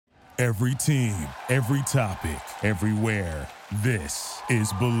Every team, every topic, everywhere. This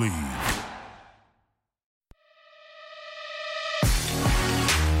is Believe.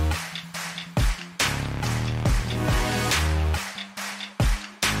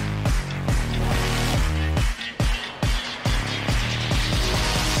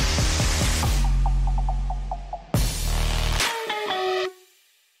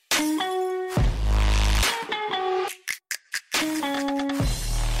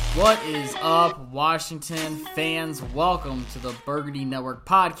 What is up, Washington fans? Welcome to the Burgundy Network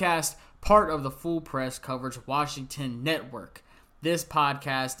podcast, part of the Full Press Coverage Washington Network. This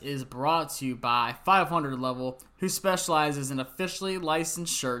podcast is brought to you by 500 Level, who specializes in officially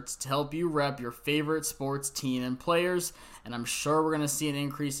licensed shirts to help you rep your favorite sports team and players. And I'm sure we're going to see an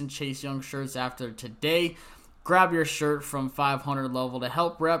increase in Chase Young shirts after today. Grab your shirt from 500 Level to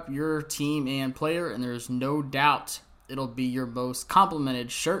help rep your team and player, and there's no doubt it'll be your most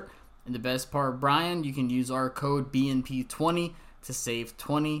complimented shirt. And the best part, Brian, you can use our code BNP20 to save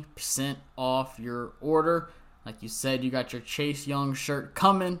 20% off your order. Like you said, you got your Chase Young shirt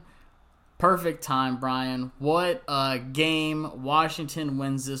coming. Perfect time, Brian. What a game. Washington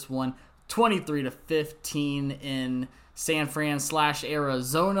wins this one 23-15 in San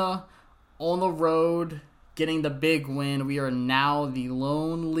Fran/Arizona. On the road, getting the big win. We are now the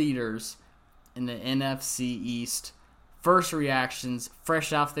lone leaders in the NFC East. First reactions,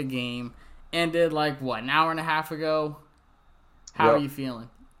 fresh off the game, ended an hour and a half ago. How are you feeling?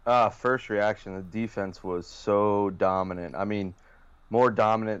 First reaction, the defense was so dominant. I mean, more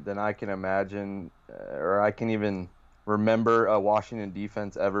dominant than I can imagine, or I can even remember a Washington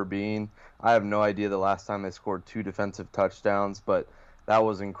defense ever being. I have no idea the last time they scored 2 defensive touchdowns, but that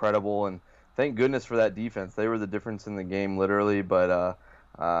was incredible, and thank goodness for that defense. They were the difference in the game, literally, but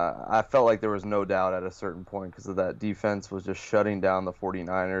I felt like there was no doubt at a certain point because of that defense was just shutting down the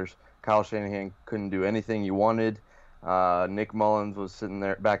 49ers. Kyle Shanahan couldn't do anything he wanted. Nick Mullins was sitting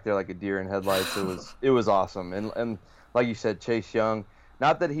back there like a deer in headlights. It was awesome. And like you said, Chase Young,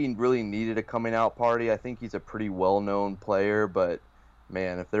 not that he really needed a coming out party. I think he's a pretty well-known player, but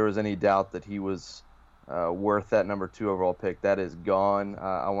man, if there was any doubt that he was worth that number 2 overall pick, that is gone.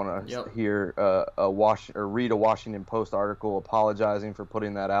 I want to hear read a Washington Post article apologizing for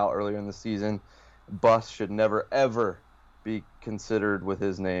putting that out earlier in the season. Bus should never, ever be considered with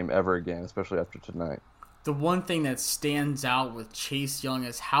his name ever again, especially after tonight. The one thing that stands out with Chase Young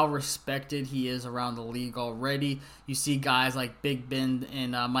is how respected he is around the league already. You see guys like Big Ben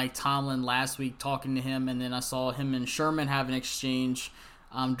and Mike Tomlin last week talking to him, and then I saw him and Sherman have an exchange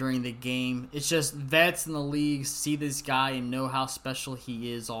during the game. It's just vets in the league see this guy and know how special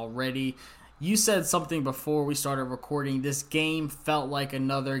he is already. You said something before we started recording. This game felt like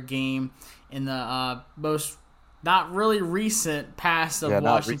another game in the most not really recent past of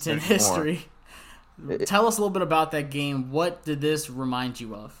Washington history. Tell us a little bit about that game. What did this remind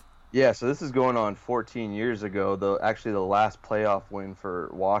you of? Yeah, so this is going on 14 years ago. The last playoff win for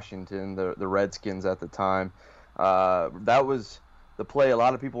Washington, the Redskins at the time. That was the play a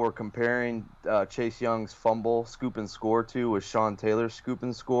lot of people were comparing Chase Young's fumble, scoop and score to with Sean Taylor's scoop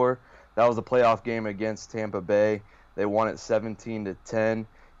and score. That was a playoff game against Tampa Bay. They won it 17-10.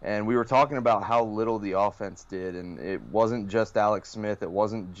 And we were talking about how little the offense did, and it wasn't just Alex Smith. It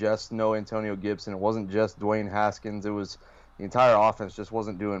wasn't just no Antonio Gibson. It wasn't just Dwayne Haskins. It was the entire offense just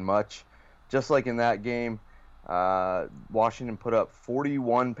wasn't doing much. Just like in that game, Washington put up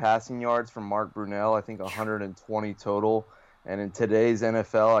 41 passing yards from Mark Brunell, I think 120 total. And in today's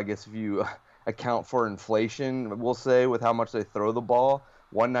NFL, I guess if you account for inflation, we'll say, with how much they throw the ball,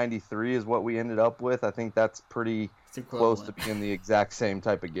 193 is what we ended up with. I think that's pretty close to being the exact same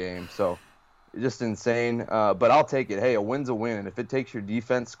type of game. So just insane. But I'll take it. Hey, a win's a win. And if it takes your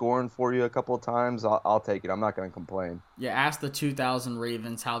defense scoring for you a couple of times, I'll take it. I'm not going to complain. Yeah, ask the 2000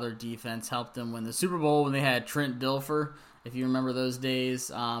 Ravens how their defense helped them win the Super Bowl when they had Trent Dilfer, if you remember those days.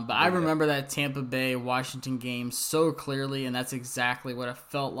 But I remember that Tampa Bay-Washington game so clearly, and that's exactly what it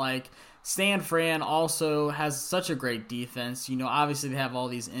felt like. San Fran also has such a great defense. You know, obviously they have all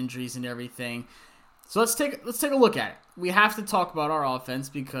these injuries and everything. So let's take a look at it. We have to talk about our offense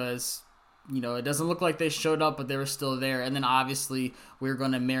because, you know, it doesn't look like they showed up, but they were still there. And then obviously we're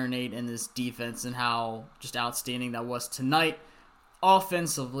going to marinate in this defense and how just outstanding that was tonight.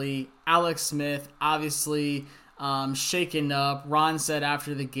 Offensively, Alex Smith, obviously shaken up. Ron said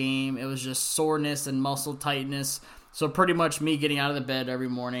after the game it was just soreness and muscle tightness. So pretty much me getting out of the bed every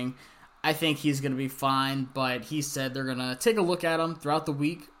morning. I think he's going to be fine, but he said they're going to take a look at him throughout the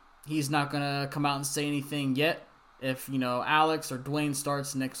week. He's not going to come out and say anything yet. If, you know, Alex or Dwayne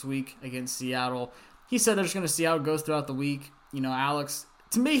starts next week against Seattle, he said they're just going to see how it goes throughout the week. You know, Alex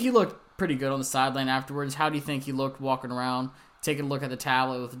To me, he looked pretty good on the sideline afterwards. How do you think he looked walking around, taking a look at the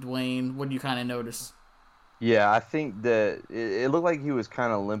tablet with Dwayne? What do you kind of notice? Yeah, I think that it looked like he was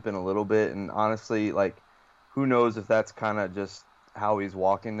kind of limping a little bit, and honestly, like, who knows if that's kind of just how he's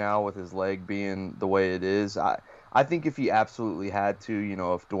walking now with his leg being the way it is. I think if he absolutely had to,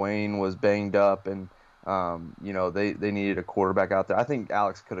 if Dwayne was banged up and they needed a quarterback out there, I think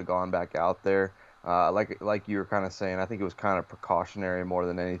Alex could have gone back out there. Like you were kind of saying, I think it was kind of precautionary more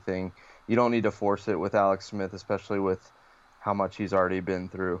than anything. You don't need to force it with Alex Smith, especially with how much he's already been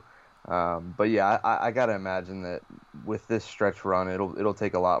through. But yeah, I gotta imagine that with this stretch run, it'll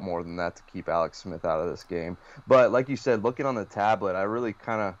take a lot more than that to keep Alex Smith out of this game. But like you said, looking on the tablet,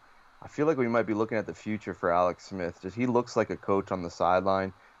 I feel like we might be looking at the future for Alex Smith. Just he looks like a coach on the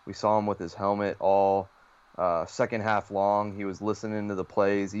sideline. We saw him with his helmet all second half long. He was listening to the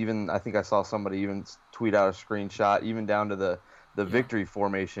plays. Even I think I saw somebody even tweet out a screenshot, even down to the victory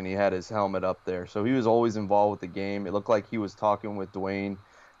formation. He had his helmet up there, so he was always involved with the game. It looked like he was talking with Dwayne.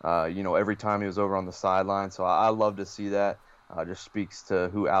 Every time he was over on the sideline. So I love to see that. Just speaks to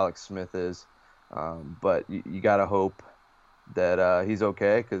who Alex Smith is. But you got to hope that he's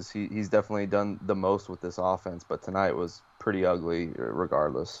okay, because he's definitely done the most with this offense. But tonight was pretty ugly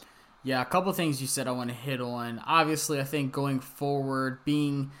regardless. Yeah, a couple things you said I want to hit on. Obviously, I think going forward,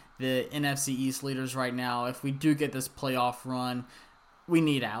 being the NFC East leaders right now, if we do get this playoff run, we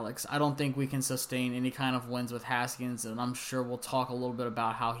need Alex. I don't think we can sustain any kind of wins with Haskins, and I'm sure we'll talk a little bit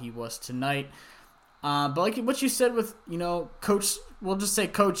about how he was tonight. But like what you said with, Coach, we'll just say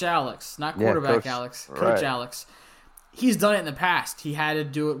Coach Alex, not quarterback Coach, Alex. right. Coach Alex. He's done it in the past. He had to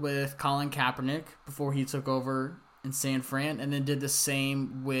do it with Colin Kaepernick before he took over in San Fran, and then did the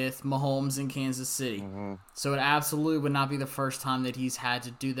same with Mahomes in Kansas City. Mm-hmm. So it absolutely would not be the first time that he's had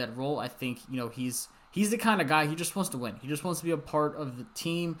to do that role. I think, he's the kind of guy, he just wants to win. He just wants to be a part of the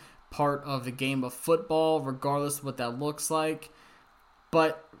team, part of the game of football, regardless of what that looks like.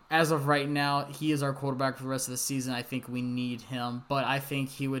 But as of right now, he is our quarterback for the rest of the season. I think we need him. But I think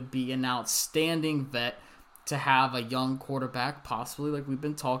he would be an outstanding vet to have a young quarterback, possibly like we've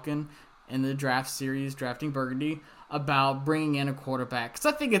been talking in the draft series, Drafting Burgundy, about bringing in a quarterback. Because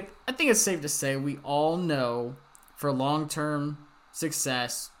I think it's safe to say we all know for long-term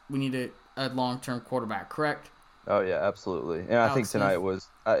success, we need a long-term quarterback, correct? Oh yeah, absolutely. And I think tonight was,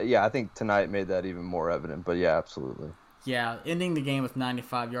 I think tonight made that even more evident. But yeah, absolutely. Yeah, ending the game with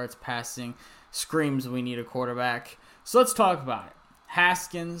 95 yards passing screams we need a quarterback. So let's talk about it.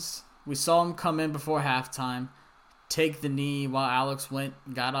 Haskins, we saw him come in before halftime, take the knee while Alex went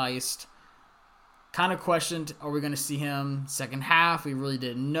and got iced. Kind of questioned, are we going to see him second half? We really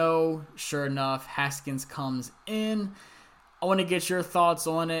didn't know. Sure enough, Haskins comes in. I want to get your thoughts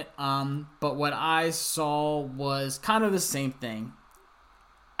on it, but what I saw was kind of the same thing.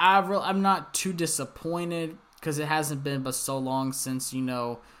 I'm not too disappointed because it hasn't been but so long since,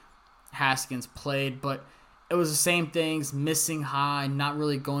 Haskins played, but it was the same things, missing high, not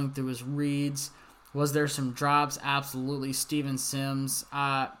really going through his reads. Was there some drops? Absolutely. Steven Sims,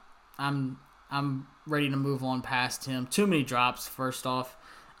 I'm ready to move on past him. Too many drops, first off.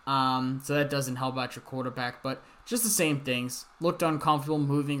 So that doesn't help out your quarterback, but just the same things. Looked uncomfortable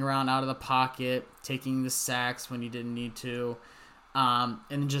moving around out of the pocket, taking the sacks when he didn't need to,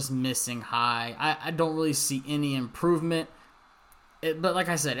 and just missing high. I don't really see any improvement. But like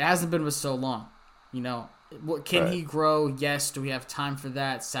I said, it hasn't been with so long. Can he grow? Yes. Do we have time for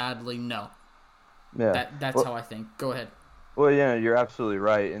that? Sadly, no. Yeah. That's how I think. Go ahead. Well, yeah, you're absolutely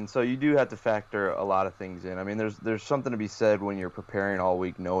right. And so you do have to factor a lot of things in. I mean, there's something to be said when you're preparing all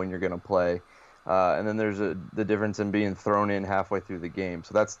week knowing you're going to play. And then there's the difference in being thrown in halfway through the game.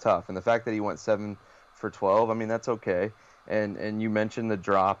 So that's tough. And the fact that he went 7 for 12, I mean, that's okay. And you mentioned the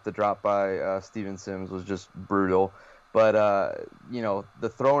drop. The drop by Steven Sims was just brutal. But, the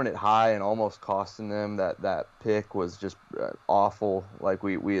throwing it high and almost costing them that pick was just awful, like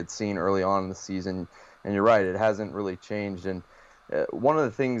we had seen early on in the season. And you're right, it hasn't really changed. And one of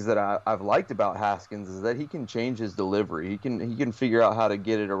the things that I've liked about Haskins is that he can change his delivery. He can figure out how to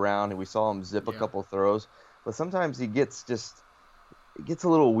get it around. And we saw him zip a couple throws, but sometimes it gets a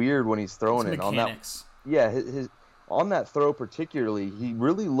little weird when he's throwing it on that. Yeah, his on that throw particularly, he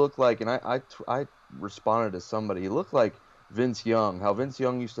really looked like, and I responded to somebody. He looked like Vince Young. How Vince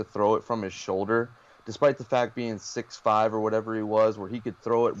Young used to throw it from his shoulder, despite the fact being 6'5" or whatever he was, where he could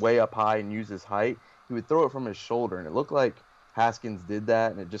throw it way up high and use his height. He would throw it from his shoulder, and it looked like Haskins did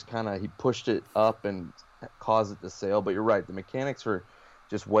that, and it just he pushed it up and caused it to sail. But you're right, the mechanics were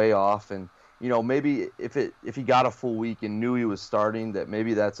just way off, and maybe if he got a full week and knew he was starting, that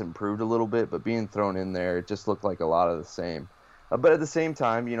maybe that's improved a little bit. But being thrown in there, it just looked like a lot of the same. But at the same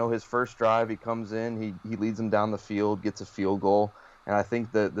time, his first drive, he comes in, he leads them down the field, gets a field goal, and I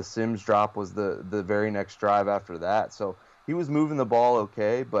think the Sims drop was the very next drive after that. So he was moving the ball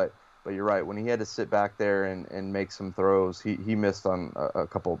okay, but you're right. When he had to sit back there and make some throws, he missed on a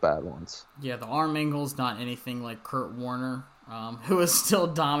couple of bad ones. Yeah, the arm angle's not anything like Kurt Warner, who is still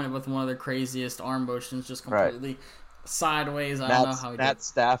dominant with one of the craziest arm motions, just completely sideways. I don't know how he Matt did.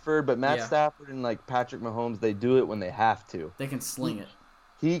 Stafford, but Matt Stafford and like Patrick Mahomes, they do it when they have to. They can sling it.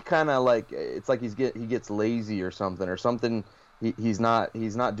 He kind of like, it's like he gets lazy or something. He's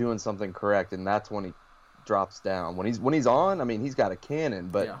not doing something correct, and that's when he drops down. When he's on, I mean, he's got a cannon,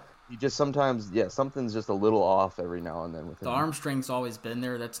 but he just sometimes, something's just a little off every now and then with him. The arm strength's always been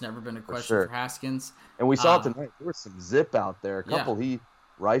there. That's never been a question for Haskins. And we saw it tonight. There was some zip out there. A couple he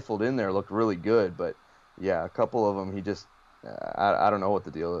rifled in there looked really good, but a couple of them he just, I don't know what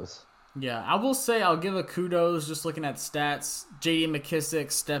the deal is. Yeah, I will say I'll give a kudos just looking at stats. J.D. McKissick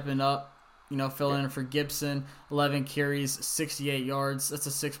stepping up, filling in for Gibson. 11 carries, 68 yards. That's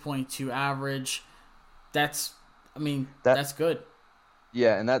a 6.2 average. That's good.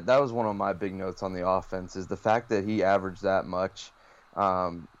 Yeah, and that was one of my big notes on the offense is the fact that he averaged that much.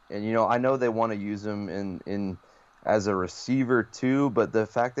 And I know they want to use him in as a receiver too, but the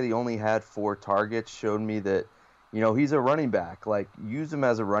fact that he only had 4 targets showed me that he's a running back. Like, use him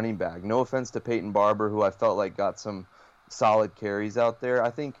as a running back. No offense to Peyton Barber, who I felt like got some solid carries out there.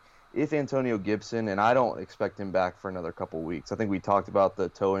 I think if Antonio Gibson, and I don't expect him back for another couple weeks. I think we talked about the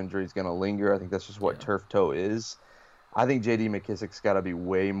toe injury is going to linger. I think that's just what turf toe is. I think J.D. McKissick's got to be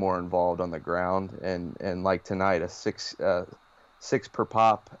way more involved on the ground, and like tonight, a six per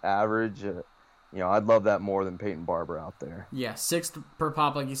pop average. I'd love that more than Peyton Barber out there. Yeah, 6 per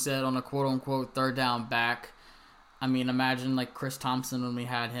pop, like you said, on a quote unquote third down back. I mean, imagine like Chris Thompson when we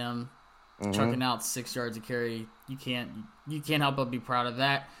had him chucking out 6 yards a carry. You can't help but be proud of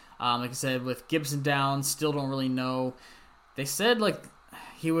that. Like I said, with Gibson down, still don't really know. They said like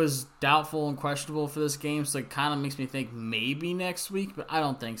he was doubtful and questionable for this game, so it kind of makes me think maybe next week, but I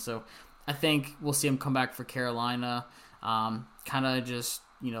don't think so. I think we'll see him come back for Carolina. Kind of just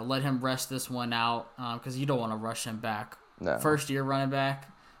let him rest this one out because you don't want to rush him back. No. First year running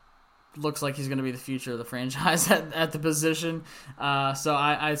back. Looks like he's going to be the future of the franchise at the position. So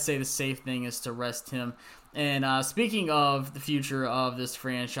I'd say the safe thing is to rest him. And speaking of the future of this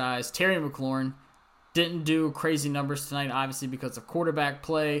franchise, Terry McLaurin didn't do crazy numbers tonight, obviously because of quarterback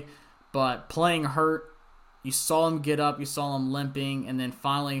play, but playing hurt. You saw him get up, you saw him limping, and then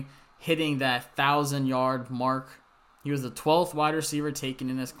finally hitting that 1,000-yard mark. He was the 12th wide receiver taken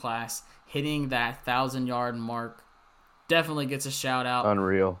in this class, hitting that 1,000-yard mark. Definitely gets a shout out.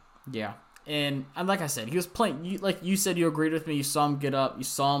 Unreal. Yeah, and like I said, he was playing. Like you said, you agreed with me. You saw him get up. You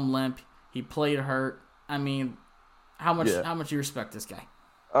saw him limp. He played hurt. I mean, how much do you respect this guy?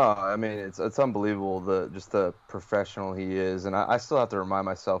 Oh, I mean, it's unbelievable the professional he is, and I still have to remind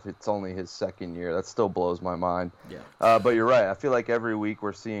myself it's only his second year. That still blows my mind. Yeah. But you're right. I feel like every week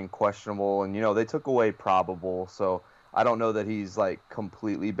we're seeing questionable, and they took away probable, so I don't know that he's like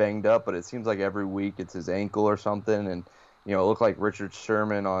completely banged up, but it seems like every week it's his ankle or something, and it looked like Richard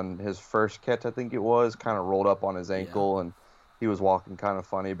Sherman on his first catch, I think it was, kind of rolled up on his ankle, and he was walking kind of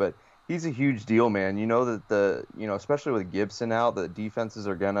funny. But he's a huge deal, man. You know that especially with Gibson out, the defenses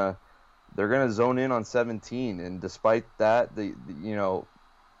they're gonna zone in on 17, and despite that,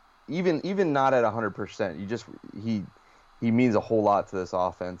 even not at 100%, he means a whole lot to this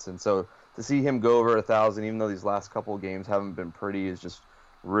offense, and so to see him go over 1,000, even though these last couple of games haven't been pretty, is just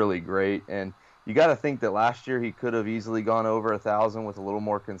really great. And you got to think that last year he could have easily gone over 1,000 with a little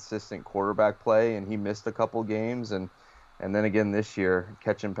more consistent quarterback play, and he missed a couple games. And then again this year,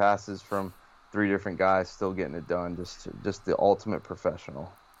 catching passes from 3 different guys, still getting it done. Just the ultimate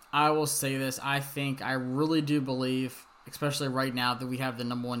professional. I will say this. I really do believe, especially right now, that we have the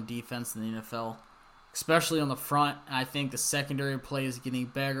number 1 defense in the NFL, especially on the front. I think the secondary play is getting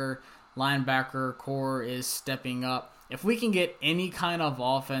better. Linebacker core is stepping up. If we can get any kind of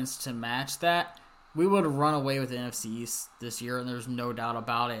offense to match that, we would run away with the NFC East this year, and there's no doubt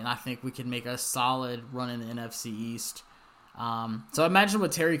about it. And I think we can make a solid run in the NFC East. So imagine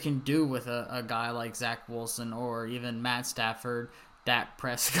what Terry can do with a guy like Zach Wilson or even Matt Stafford, Dak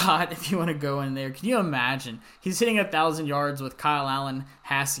Prescott, if you want to go in there. Can you imagine? He's hitting 1,000 yards with Kyle Allen,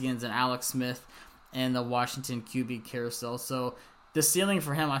 Haskins, and Alex Smith in the Washington QB carousel. So the ceiling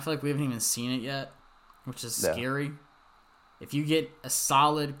for him, I feel like we haven't even seen it yet, which is scary. If you get a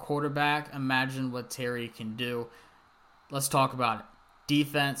solid quarterback, imagine what Terry can do. Let's talk about it.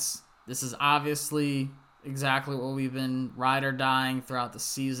 Defense. This is obviously exactly what we've been ride or dying throughout the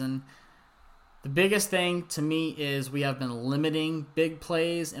season. The biggest thing to me is we have been limiting big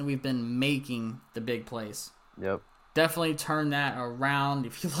plays and we've been making the big plays. Yep. Definitely turn that around.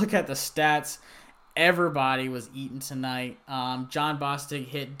 If you look at the stats, everybody was eating tonight. John Bostic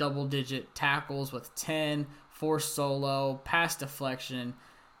hit double-digit tackles with 10, forced solo, pass deflection.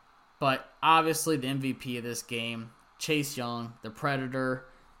 But obviously the MVP of this game, Chase Young, the Predator,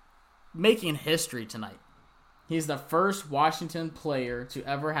 making history tonight. He's the first Washington player to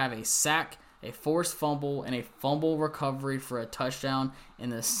ever have a sack, a forced fumble, and a fumble recovery for a touchdown in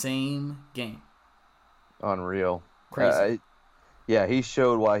the same game. Unreal. Crazy. Yeah, he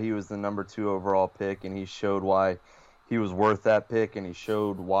showed why he was the number 2 overall pick, and he showed why he was worth that pick, and he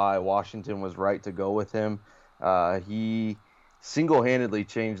showed why Washington was right to go with him. He single-handedly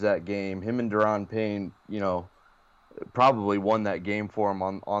changed that game. Him and Deron Payne, probably won that game for him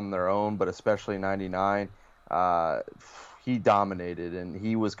on their own, but especially 99. He dominated, and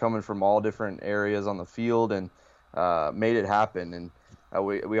he was coming from all different areas on the field and made it happen. And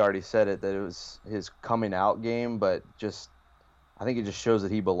we already said it, that it was his coming out game, but I think it just shows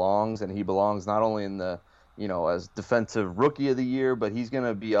that he belongs, and he belongs not only in the, as defensive rookie of the year, but he's going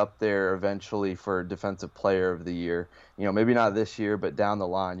to be up there eventually for defensive player of the year. Maybe not this year, but down the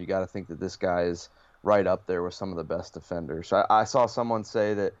line, you got to think that this guy is right up there with some of the best defenders. I saw someone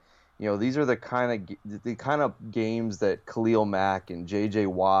say that, these are the kind of games that Khalil Mack and J.J.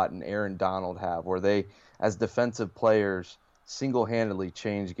 Watt and Aaron Donald have, where they, as defensive players, single-handedly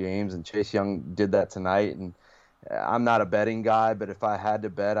change games, and Chase Young did that tonight. And I'm not a betting guy, but if I had to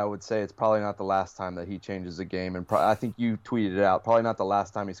bet, I would say it's probably not the last time that he changes a game. And I think you tweeted it out, probably not the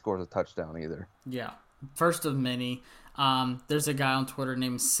last time he scores a touchdown either. Yeah, first of many. There's a guy on Twitter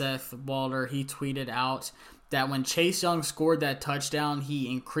named Seth Walder. He tweeted out that when Chase Young scored that touchdown,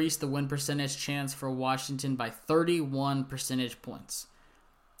 he increased the win percentage chance for Washington by 31 percentage points.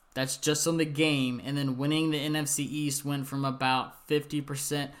 That's just on the game, and then winning the NFC East went from about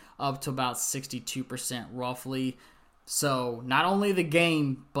 50% up to about 62% roughly. So not only the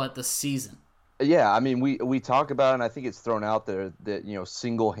game, but the season. Yeah, I mean, we talk about it, and I think it's thrown out there that,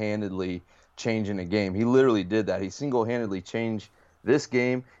 single-handedly changing a game. He literally did that. He single-handedly changed this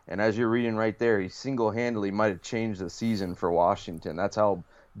game, and as you're reading right there, he single-handedly might have changed the season for Washington. That's how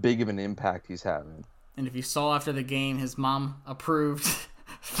big of an impact he's having. And if you saw after the game, his mom approved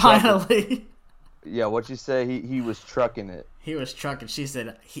finally. Yeah, what'd you say? He was trucking it. He was trucking. She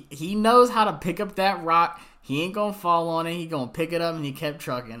said he knows how to pick up that rock. He ain't going to fall on it. He going to pick it up, and he kept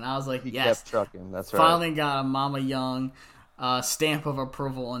trucking. I was like, He yes. kept trucking. That's right. Finally got a Mama Young stamp of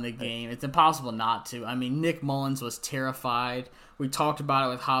approval on the game. It's impossible not to. I mean, Nick Mullins was terrified. We talked about it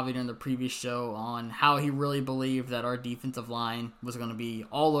with Javi during the previous show on how he really believed that our defensive line was going to be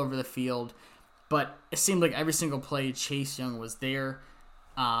all over the field. But it seemed like every single play, Chase Young was there.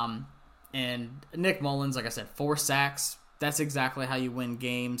 And Nick Mullins, like I said, 4 sacks. That's exactly how you win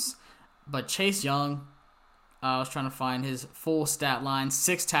games. But Chase Young, I was trying to find his full stat line.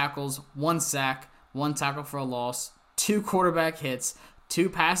 6 tackles, 1 sack, 1 tackle for a loss, 2 quarterback hits, 2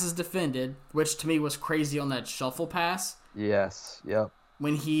 passes defended, which to me was crazy on that shuffle pass. Yes, yep.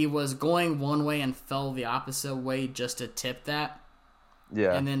 When he was going one way and fell the opposite way just to tip that.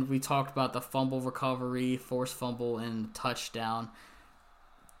 Yeah. And then we talked about the fumble recovery, forced fumble, and touchdown.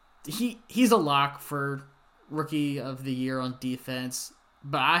 He's a lock for Rookie of the Year on defense,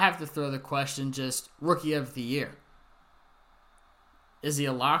 but I have to throw the question just Rookie of the Year. Is he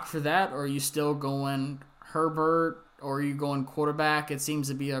a lock for that, or are you still going Herbert, or are you going quarterback? It seems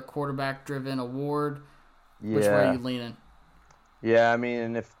to be a quarterback-driven award. Yeah. Which way are you leaning? Yeah, I mean,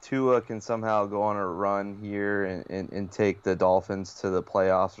 and if Tua can somehow go on a run here and take the Dolphins to the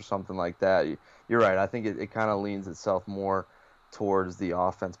playoffs or something like that, you're right. I think it kind of leans itself more towards the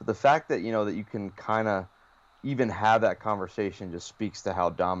offense. But the fact that, that you can kind of even have that conversation just speaks to how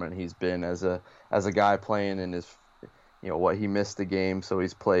dominant he's been as a guy playing in his, he missed the game, so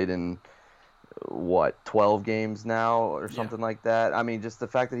he's played in, 12 games now or something like that. I mean, just the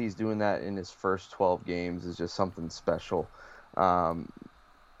fact that he's doing that in his first 12 games is just something special.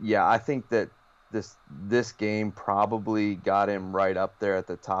 I think that this game probably got him right up there at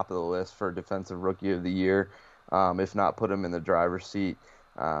the top of the list for Defensive Rookie of the Year, if not put him in the driver's seat.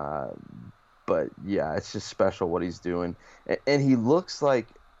 But, yeah, it's just special what he's doing. And he looks like,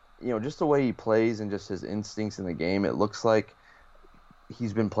 just the way he plays and just his instincts in the game, it looks like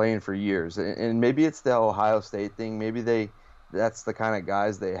he's been playing for years. And maybe it's the Ohio State thing. Maybe that's the kind of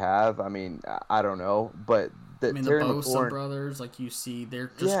guys they have. I mean, I don't know. But the Terry Bosa McLaurin brothers, like you see,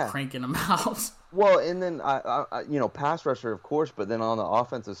 they're just cranking them out. Well, and then, I pass rusher, of course, but then on the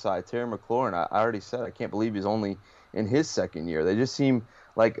offensive side, Terry McLaurin, I already said, I can't believe he's only in his second year. They just seem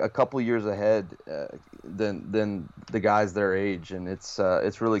like a couple years ahead than the guys their age, and it's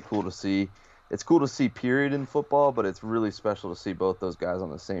really cool to see. It's cool to see, period, in football, but it's really special to see both those guys on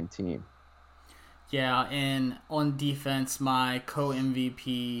the same team. Yeah, and on defense, my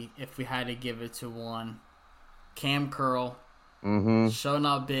co-MVP, if we had to give it to one, Cam Curl. Showing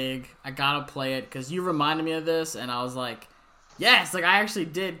up big. I gotta play it because you reminded me of this, and I was like, yes, like I actually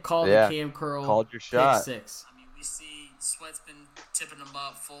did call the Cam Curl called your shot. pick 6. I mean, we see Sweat's been tipping him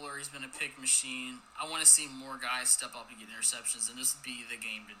up. Fuller, he's been a pick machine. I want to see more guys step up and get interceptions, and this be the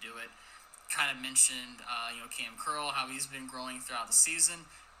game to do it. Kind of mentioned, Cam Curl, how he's been growing throughout the season.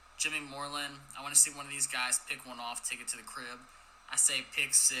 Jimmy Moreland, I want to see one of these guys pick one off, take it to the crib. I say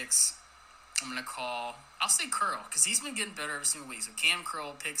pick 6. I'll say Curl, because he's been getting better every single week. So Cam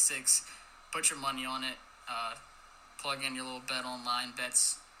Curl, pick 6, put your money on it. Plug in your little bet online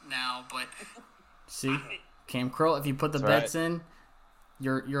bets now. But see, Cam Curl, if you put the bets in,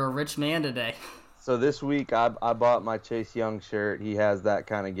 you're a rich man today. So this week I bought my Chase Young shirt. He has that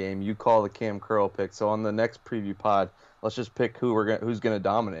kind of game. You call the Cam Curl pick. So on the next preview pod, let's just pick who's gonna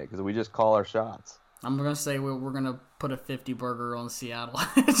dominate, because we just call our shots. I'm gonna say we're gonna put a 50 burger on Seattle.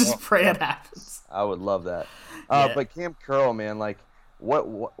 Just pray it happens. I would love that. But Cam Curl, man, like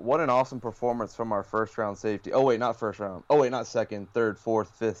what an awesome performance from our first round safety. Oh wait, not first round. Oh wait, not second, third, fourth,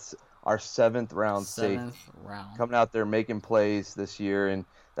 fifth. Our seventh round safety coming out there making plays this year, and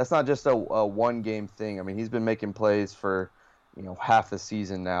that's not just a one game thing. I mean, he's been making plays for half the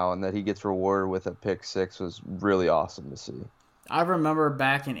season now, and that he gets rewarded with a pick 6 was really awesome to see. I remember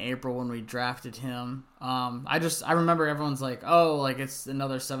back in April when we drafted him. I remember everyone's like, oh, like it's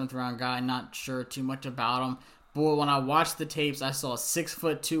another 7th round guy. Not sure too much about him. But when I watched the tapes, I saw a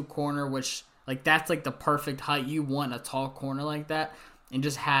 6'2" corner, which like that's like the perfect height you want, a tall corner like that, and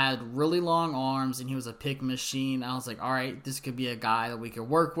just had really long arms, and he was a pick machine. I was like, all right, this could be a guy that we could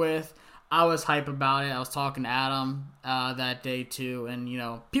work with. I was hype about it. I was talking to Adam that day too, and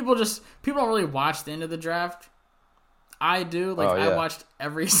people don't really watch the end of the draft. I do. I watched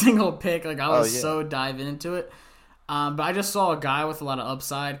every single pick. Like, I was so diving into it. But I just saw a guy with a lot of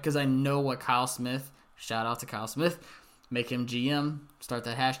upside because I know what Kyle Smith, shout out to Kyle Smith, make him GM, start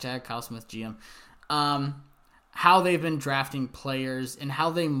that hashtag, Kyle Smith GM, how they've been drafting players and how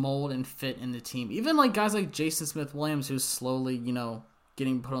they mold and fit in the team. Even like guys like Jason Smith-Williams, who's slowly,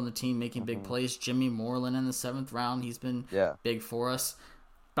 getting put on the team, making big plays. Jimmy Moreland in the 7th round, he's been big for us.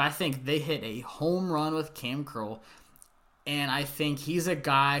 But I think they hit a home run with Cam Curl. And I think he's a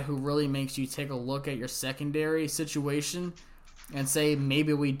guy who really makes you take a look at your secondary situation and say,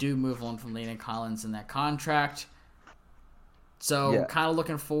 maybe we do move on from Landon Collins in that contract. So kind of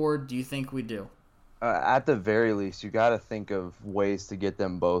looking forward, do you think we do? At the very least, you got to think of ways to get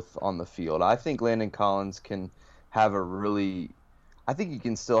them both on the field. I think Landon Collins can have I think he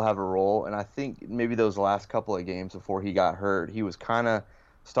can still have a role, and I think maybe those last couple of games before he got hurt, he was kind of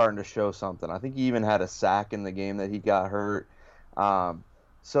starting to show something. I think he even had a sack in the game that he got hurt. You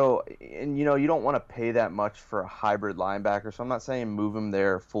don't want to pay that much for a hybrid linebacker, so I'm not saying move him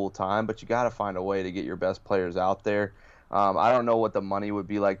there full time, but you got to find a way to get your best players out there. I don't know what the money would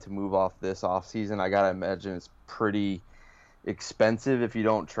be like to move off this offseason. I got to imagine it's pretty expensive if you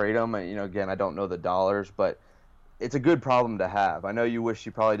don't trade them. Again, I don't know the dollars, but it's a good problem to have. I know you wish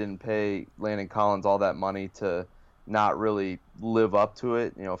you probably didn't pay Landon Collins all that money to not really live up to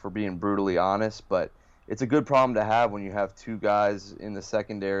it, for being brutally honest, but it's a good problem to have when you have two guys in the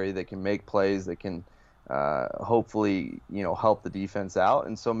secondary that can make plays, that can hopefully, help the defense out.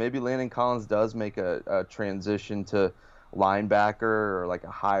 And so maybe Landon Collins does make a transition to linebacker or like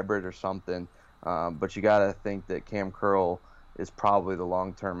a hybrid or something. But you got to think that Cam Curl is probably the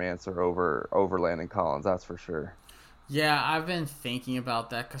long-term answer over Landon Collins. That's for sure. Yeah, I've been thinking about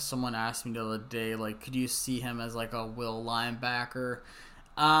that because someone asked me the other day, like, could you see him as like a will linebacker?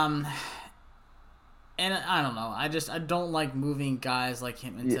 And I don't know. I don't like moving guys like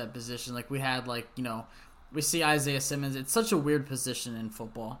him into that position. Like we had we see Isaiah Simmons. It's such a weird position in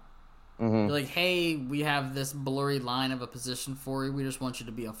football. Mm-hmm. You're like, hey, we have this blurry line of a position for you. We just want you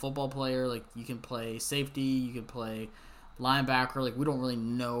to be a football player. Like you can play safety, you can play linebacker. Like we don't really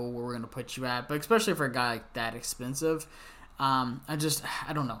know where we're going to put you at, but especially for a guy like that expensive, I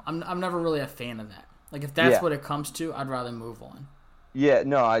don't know. I'm never really a fan of that. Like if that's what it comes to, I'd rather move on. Yeah,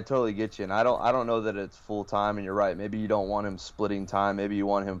 no, I totally get you, and I don't know that it's full time. And you're right. Maybe you don't want him splitting time. Maybe you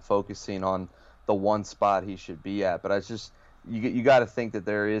want him focusing on the one spot he should be at. But it's just you got to think that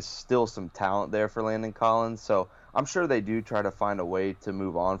there is still some talent there for Landon Collins. So I'm sure they do try to find a way to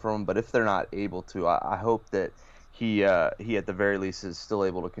move on from him. But if they're not able to, I hope that he at the very least is still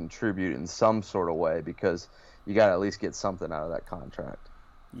able to contribute in some sort of way, because you got to at least get something out of that contract.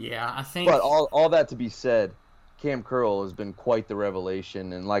 Yeah, I think. But all that to be said, Cam Curl has been quite the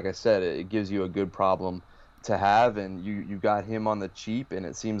revelation, and like I said, it gives you a good problem to have, and you got him on the cheap, and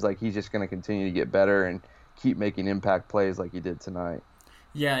it seems like he's just going to continue to get better and keep making impact plays like he did tonight.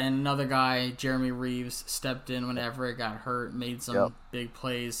 Yeah, and another guy, Jeremy Reeves, stepped in whenever it got hurt, made some big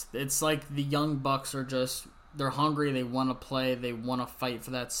plays. It's like the young Bucks are just, they're hungry, they want to play, they want to fight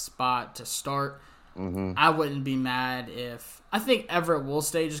for that spot to start. Mm-hmm. I wouldn't be mad if, I think Everett will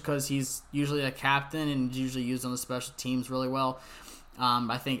stay just because he's usually a captain and usually used on the special teams really well.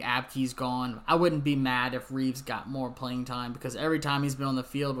 I think Abke's gone. I wouldn't be mad if Reeves got more playing time because every time he's been on the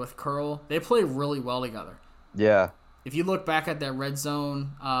field with Curl, they play really well together. Yeah. If you look back at that red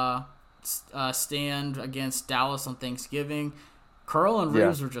zone stand against Dallas on Thanksgiving, Curl and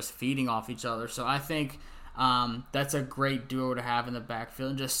Reeves were just feeding off each other. So I think that's a great duo to have in the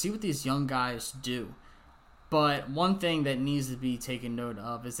backfield and just see what these young guys do. But one thing that needs to be taken note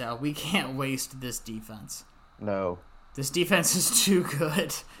of is that we can't waste this defense. No. This defense is too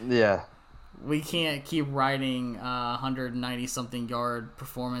good. Yeah. We can't keep riding 190-something yard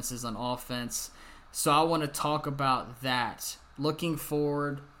performances on offense. So I want to talk about that. Looking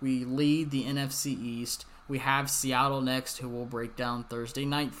forward, we lead the NFC East. We have Seattle next, who will break down Thursday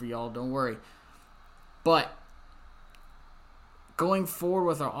night for y'all. Don't worry. But going forward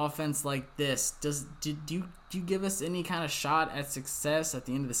with our offense like this, do you give us any kind of shot at success at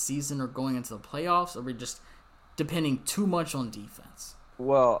the end of the season or going into the playoffs? Or are we just depending too much on defense?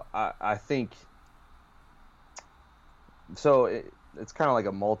 Well, I think so. It's kind of like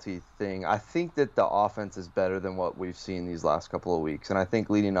a multi-thing. I think that the offense is better than what we've seen these last couple of weeks. And I think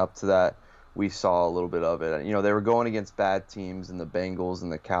leading up to that, we saw a little bit of it. You know, they were going against bad teams and the Bengals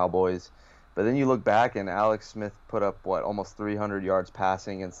and the Cowboys. But then you look back and Alex Smith put up, almost 300 yards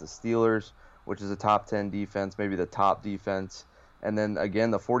passing against the Steelers, which is a top 10 defense, maybe the top defense. And then,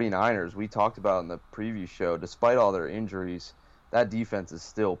 again, the 49ers, we talked about in the preview show, despite all their injuries, that defense is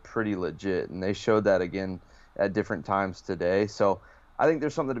still pretty legit. And they showed that again at different times today. So I think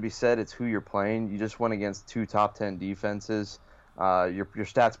there's something to be said. It's who you're playing. You just went against two top 10 defenses. Your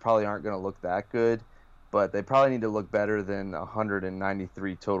stats probably aren't going to look that good, but they probably need to look better than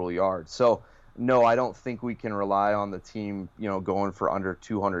 193 total yards. So, no, I don't think we can rely on the team, going for under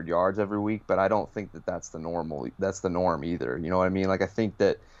 200 yards every week, but I don't think that that's the norm either. You know what I mean? Like I think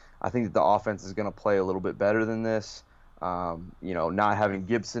that the offense is going to play a little bit better than this. Not having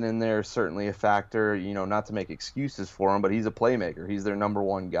Gibson in there is certainly a factor, not to make excuses for him, but he's a playmaker. He's their number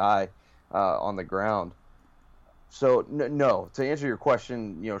one guy on the ground. So, no, to answer your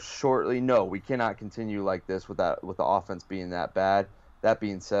question, shortly, no, we cannot continue like this with the offense being that bad. That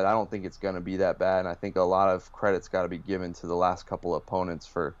being said, I don't think it's going to be that bad, and I think a lot of credit's got to be given to the last couple of opponents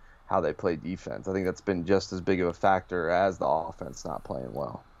for how they play defense. I think that's been just as big of a factor as the offense not playing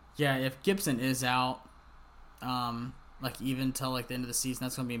well. Yeah, if Gibson is out, even till the end of the season,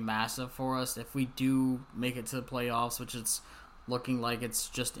 that's going to be massive for us. If we do make it to the playoffs, which it's looking like it's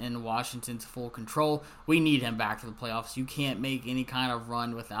just in Washington's full control, we need him back for the playoffs. You can't make any kind of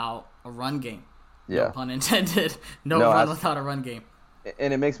run without a run game. Yeah. No pun intended. No run without a run game.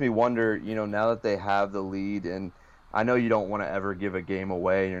 And it makes me wonder, now that they have the lead, and I know you don't want to ever give a game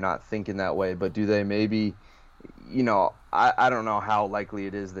away, and you're not thinking that way, but do they maybe, I don't know how likely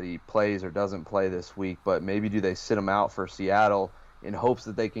it is that he plays or doesn't play this week, but maybe do they sit him out for Seattle in hopes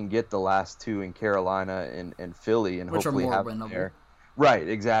that they can get the last two in Carolina and Philly and which hopefully have them there. Right,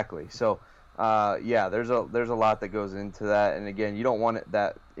 exactly. So, there's a lot that goes into that, and again, you don't want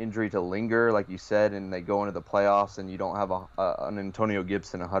that injury to linger, like you said, and they go into the playoffs and you don't have an Antonio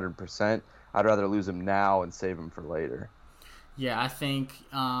Gibson 100%. I'd rather lose him now and save him for later. Yeah, I think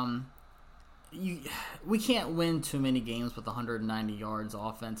we can't win too many games with 190 yards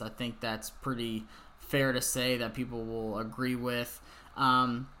offense. I think that's pretty fair to say that people will agree with.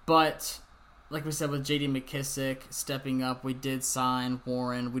 But like we said, with J.D. McKissic stepping up, we did sign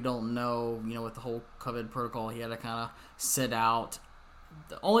Warren. We don't know, with the whole COVID protocol, he had to kind of sit out.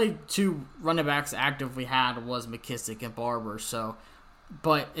 The only two running backs active we had was McKissic and Barber.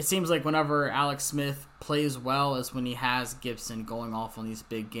 But it seems like whenever Alex Smith plays well is when he has Gibson going off on these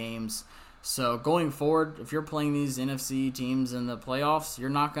big games. So going forward, if you're playing these NFC teams in the playoffs, you're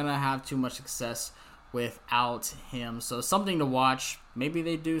not going to have too much success without him. So something to watch. Maybe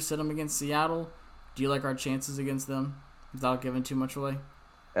they do sit him against Seattle. Do you like our chances against them without giving too much away?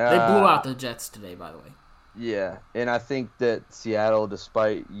 They blew out the Jets today, by the way. Yeah, and I think that Seattle,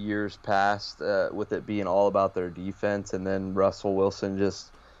 despite years past, with it being all about their defense and then Russell Wilson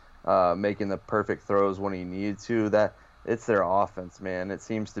just making the perfect throws when he needed to, that it's their offense, man. It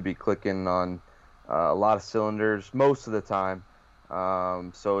seems to be clicking on a lot of cylinders most of the time.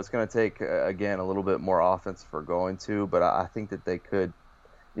 So it's going to take, again, a little bit more offense if we're going to, but I think that they could.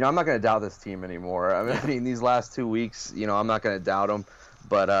 I'm not going to doubt this team anymore. I mean, these last 2 weeks, I'm not going to doubt them,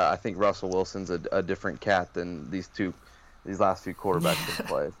 but I think Russell Wilson's a different cat than these last few quarterbacks have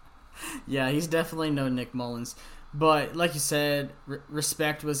played. Yeah, he's definitely no Nick Mullins. But like you said,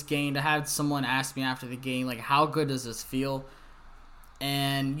 respect was gained. I had someone ask me after the game, like, how good does this feel?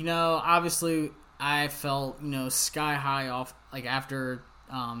 And, obviously I felt, sky high off, like, after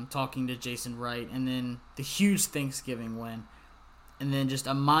talking to Jason Wright, and then the huge Thanksgiving win, and then just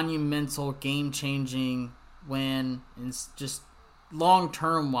a monumental, game-changing win, and just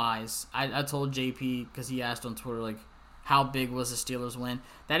long-term wise, I told JP, because he asked on Twitter, like, how big was the Steelers win?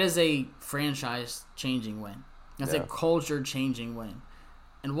 That is a franchise-changing win. That's a culture-changing win.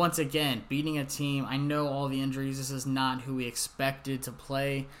 And once again, beating a team, I know all the injuries, this is not who we expected to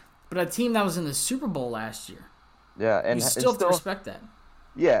play, but a team that was in the Super Bowl last year. Yeah, and you still have to respect that.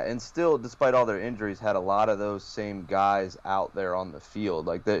 Yeah, and still, despite all their injuries, had a lot of those same guys out there on the field.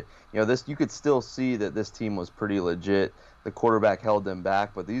 Like this, you could still see that this team was pretty legit. The quarterback held them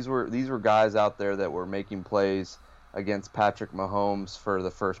back, but these were guys out there that were making plays against Patrick Mahomes for the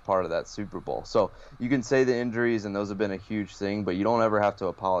first part of that Super Bowl. So you can say the injuries, and those have been a huge thing, but you don't ever have to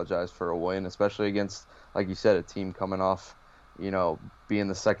apologize for a win, especially against, like you said, a team coming off, being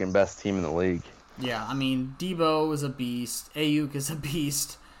the second best team in the league. Yeah, I mean, Debo is a beast. Ayuk is a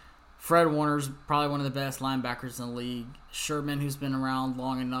beast. Fred Warner's probably one of the best linebackers in the league. Sherman, who's been around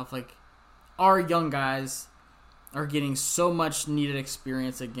long enough. Like, our young guys are getting so much needed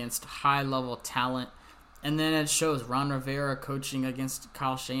experience against high-level talent. And then it shows Ron Rivera coaching against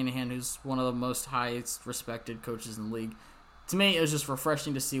Kyle Shanahan, who's one of the most highest respected coaches in the league. To me, it was just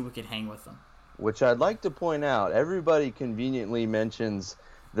refreshing to see we could hang with them. Which I'd like to point out, everybody conveniently mentions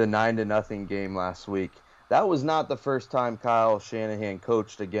the 9-0 game last week. That was not the first time Kyle Shanahan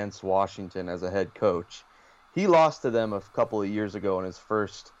coached against Washington as a head coach. He lost to them a couple of years ago in his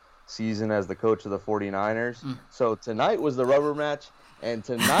first season as the coach of the 49ers. So tonight was the rubber match, and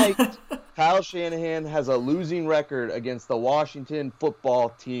tonight Kyle Shanahan has a losing record against the Washington football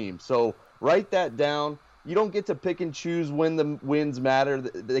team. So write that down. You don't get to pick and choose when the wins matter.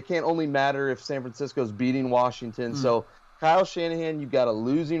 They can't only matter if San Francisco's beating Washington. So Kyle Shanahan, you've got a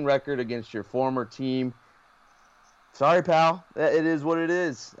losing record against your former team. Sorry, pal. It is what it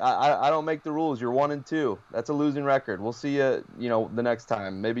is. I don't make the rules. You're 1-2. That's a losing record. We'll see you, the next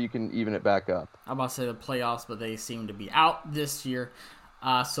time. Maybe you can even it back up. I'm about to say the playoffs, but they seem to be out this year.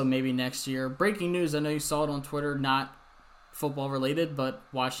 So maybe next year. Breaking news, I know you saw it on Twitter, not football related, but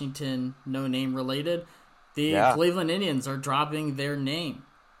Washington no-name related. The Cleveland Indians are dropping their name.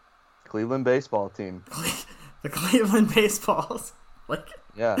 Cleveland baseball team. The Cleveland Baseballs.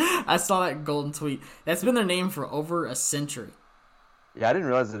 Yeah. I saw that golden tweet. That's been their name for over a century. Yeah, I didn't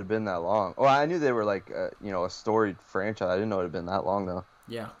realize it had been that long. Well, I knew they were a storied franchise. I didn't know it had been that long, though.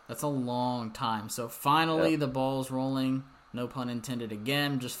 Yeah, that's a long time. So finally the ball's rolling. No pun intended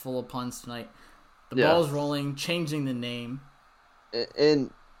again, just full of puns tonight. The ball's rolling, changing the name.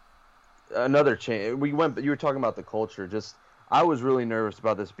 And another change. You were talking about the culture. I was really nervous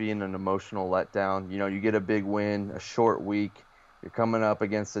about this being an emotional letdown. You get a big win, a short week. You're coming up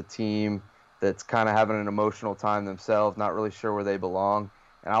against a team that's kind of having an emotional time themselves, not really sure where they belong.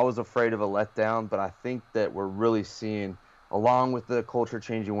 And I was afraid of a letdown, but I think that we're really seeing, along with the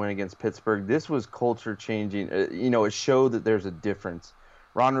culture-changing win against Pittsburgh, this was culture-changing. It showed that there's a difference.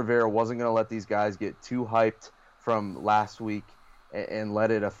 Ron Rivera wasn't going to let these guys get too hyped from last week and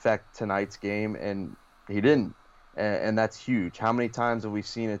let it affect tonight's game, and he didn't. And that's huge. How many times have we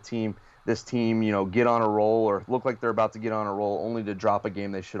seen this team, get on a roll or look like they're about to get on a roll only to drop a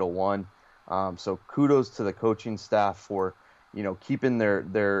game they should have won? So kudos to the coaching staff for, keeping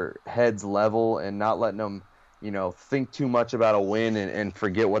their heads level and not letting them, think too much about a win and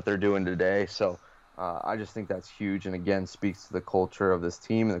forget what they're doing today. So I just think that's huge, and again speaks to the culture of this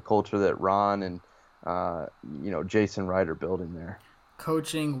team and the culture that Ron and Jason Wright are building there.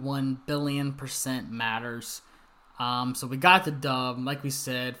 Coaching 1,000,000,000% matters. So we got the dub, like we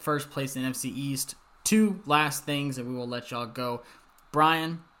said, first place in NFC East. Two last things, and we will let y'all go.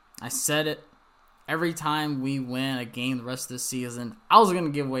 Brian, I said it. Every time we win a game the rest of the season, I was going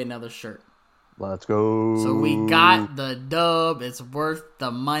to give away another shirt. Let's go. So we got the dub. It's worth the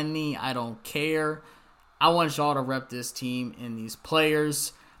money. I don't care. I want y'all to rep this team and these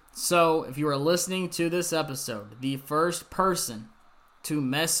players. So if you are listening to this episode, the first person to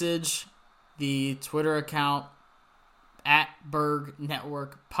message the Twitter account at Berg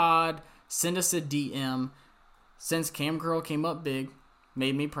Network Pod, send us a DM. Since Cam Curl came up big,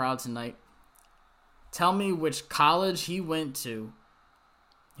 made me proud tonight. Tell me which college he went to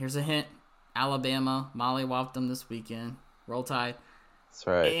Here's a hint. Alabama mollywopped them this weekend. Roll Tide. That's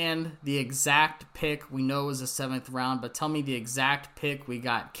right. And the exact pick, we know it was the 7th round, but tell me the exact pick. We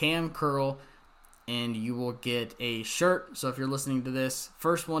got Cam Curl, and you will get a shirt. So if you're listening to this,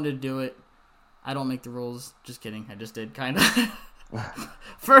 first one to do it. I don't make the rules. Just kidding. I just did, kind of.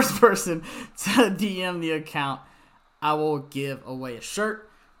 First person to DM the account, I will give away a shirt.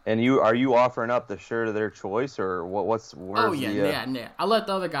 And are you offering up the shirt of their choice, or where's yeah. I let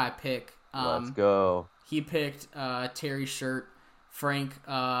the other guy pick. Let's go. He picked Terry's shirt. Frank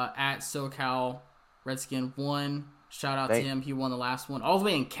at SoCal Redskin won. Shout out to him. He won the last one. All the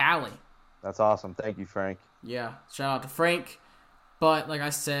way in Cali. That's awesome. Thank you, Frank. Yeah. Shout out to Frank. But like I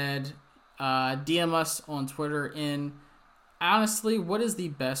said, DM us on Twitter. And honestly, what is the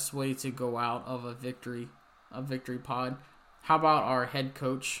best way to go out of a victory pod? How about our head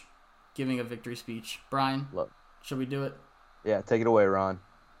coach giving a victory speech? Brian, should we do it? Yeah, take it away, Ron.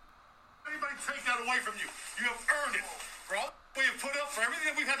 Anybody take that away from you? You have earned it. For all we have put up, for everything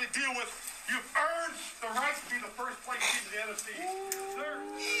that we've had to deal with, you've earned the right to be the first place team in the NFC. Sir.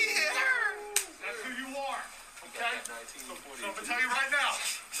 Yeah. That's who you are. Okay? So I'm going to tell you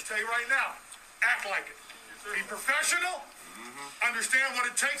right now, act like it. Be professional, understand what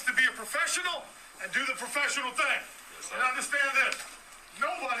it takes to be a professional, and do the professional thing. And understand this.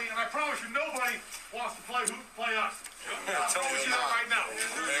 Nobody, and I promise you, nobody wants to play us. I promise you that right now.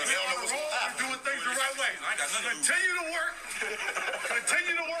 We're on the roll. We're doing things the right way. Continue to work.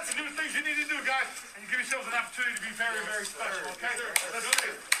 Continue to work and do the things you need to do, guys. And you give yourselves an opportunity to be very, very special, okay? Let's do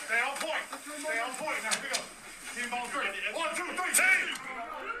it. Stay on point. Stay on point. Now, here we go. Team ball 3. 1, 2, 3, team!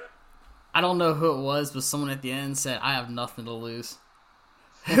 I don't know who it was, but someone at the end said, I have nothing to lose.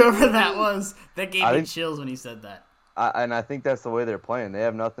 Whoever that was, that gave me chills when he said that. And I think that's the way they're playing. They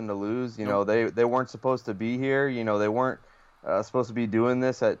have nothing to lose. You know, they weren't supposed to be here. You know, they weren't supposed to be doing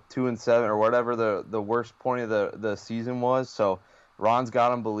this at 2-7 or whatever the worst point of the season was. So Ron's got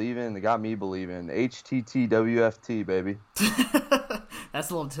them believing. They got me believing. HTTWFT, baby. That's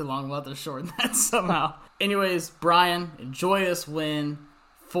a little too long. We'll have to shorten that somehow. Anyways, Brian, enjoy this win.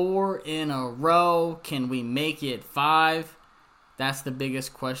 4 in a row. Can we make it 5? That's the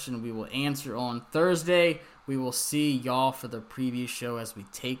biggest question we will answer on Thursday. We will see y'all for the preview show as we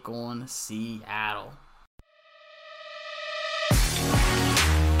take on Seattle.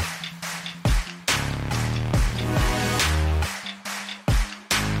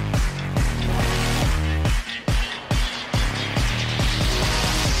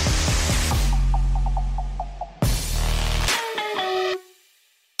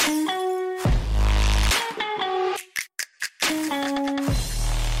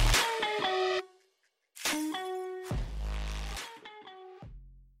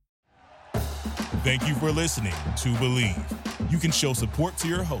 Thank you for listening to Believe. You can show support to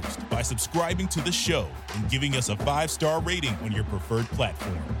your host by subscribing to the show and giving us a 5-star rating on your preferred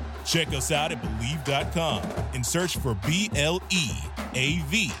platform. Check us out at Believe.com and search for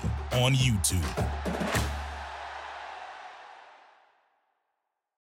BLEAV on YouTube.